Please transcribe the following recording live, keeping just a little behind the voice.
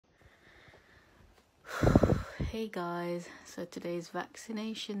Hey guys, so today's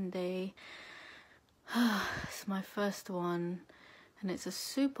vaccination day. It's my first one and it's a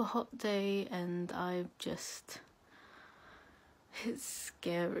super hot day and it's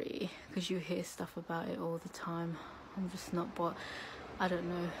scary because you hear stuff about it all the time. I'm just not, but I don't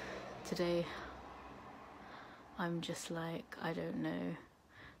know. Today I'm just like, I don't know.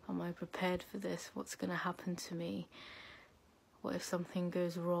 Am I prepared for this? What's gonna happen to me? What if something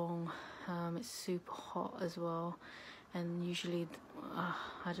goes wrong? It's super hot as well, and usually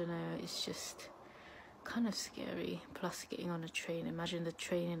I don't know, it's just kind of scary. Plus getting on a train, imagine the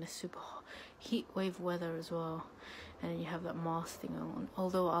train in a super hot heat wave weather as well, and then you have that mask thing on.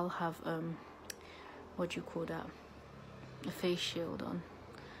 Although I'll have what do you call that, a face shield on,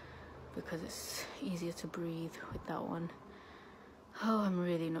 because it's easier to breathe with that one. Oh, I'm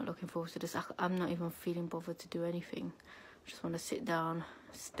really not looking forward to this. I'm not even feeling bothered to do anything. I just want to sit down,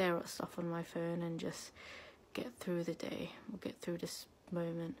 stare at stuff on my phone and just get through the day, or get through this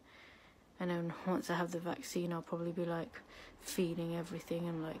moment. And then once I have the vaccine, I'll probably be like feeling everything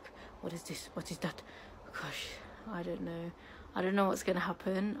and like, what is this? What is that? Gosh, I don't know. I don't know what's going to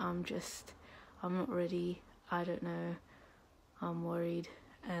happen. I'm not ready. I don't know. I'm worried.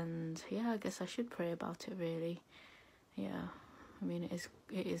 And yeah, I guess I should pray about it really. Yeah. I mean,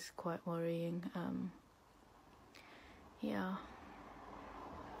 it is quite worrying. Yeah.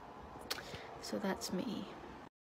 So that's me.